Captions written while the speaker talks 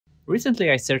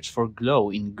Recently I searched for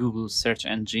glow in Google search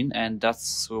engine, and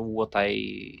that's what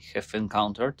I have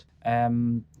encountered.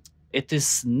 It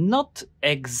is not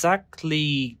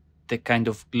exactly the kind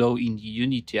of glow in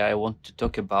Unity I want to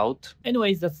talk about.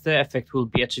 Anyways, that's the effect we'll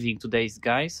be achieving today,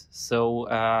 guys. So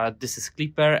this is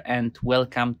Clipper, and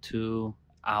welcome to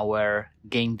our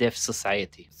game dev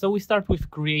society. So we start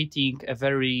with creating a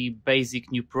very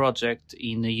basic new project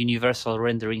in a universal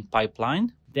rendering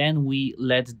pipeline. Then we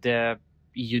let the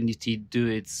Unity do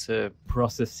its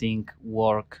processing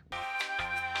work.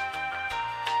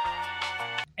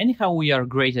 Anyhow, we are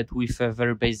greeted with a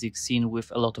very basic scene with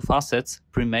a lot of assets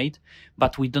pre-made,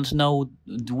 but we don't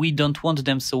want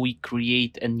them, so we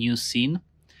create a new scene.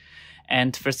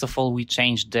 And first of all, we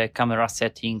change the camera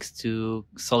settings to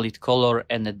solid color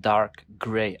and a dark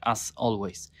gray, as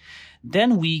always.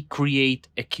 Then we create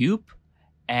a cube,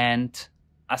 and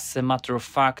as a matter of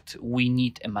fact, we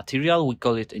need a material. We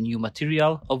call it a new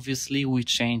material. Obviously, we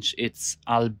change its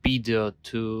albedo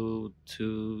to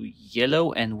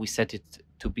yellow, and we set it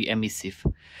to be emissive.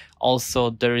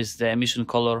 Also, there is the emission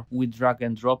color. We drag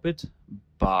and drop it,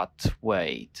 but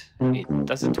wait, it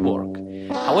doesn't work.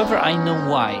 However, I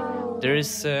know why. There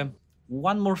is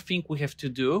one more thing we have to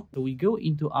do. So we go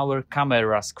into our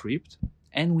camera script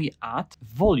and we add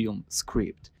volume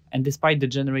script. And despite the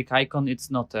generic icon,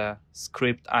 it's not a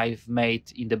script I've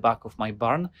made in the back of my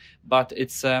barn, but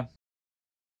it's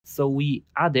so we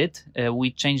add it,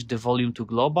 we change the volume to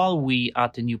global, we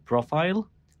add a new profile,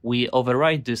 we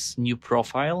override this new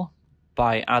profile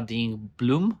by adding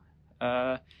bloom.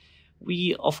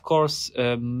 We of course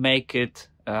make it,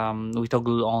 we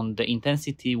toggle on the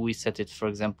intensity, we set it for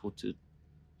example to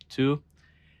 2.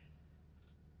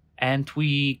 And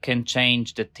we can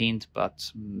change the tint,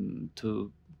 but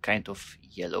to kind of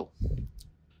yellow.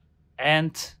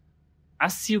 And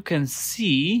as you can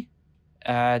see,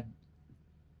 the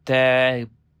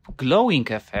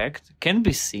glowing effect can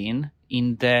be seen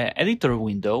in the editor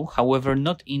window, however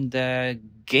not in the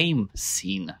game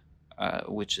scene,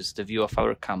 which is the view of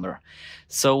our camera.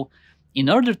 So in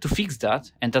order to fix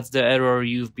that, and that's the error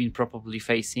you've been probably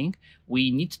facing,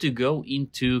 we need to go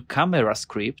into camera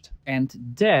script, and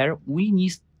there we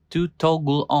need to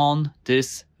toggle on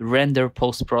this render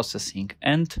post-processing,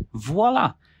 and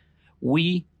voila,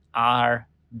 we are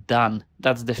done.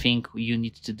 That's the thing you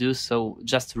need to do. So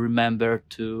just remember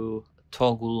to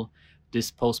toggle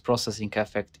this post-processing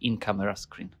effect in camera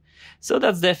screen. So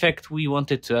that's the effect we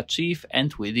wanted to achieve,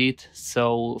 and we did.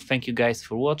 So thank you guys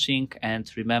for watching, and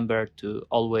remember to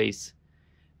always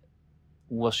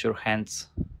wash your hands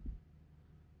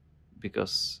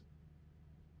because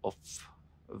of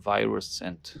virus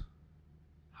and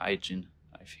hygiene.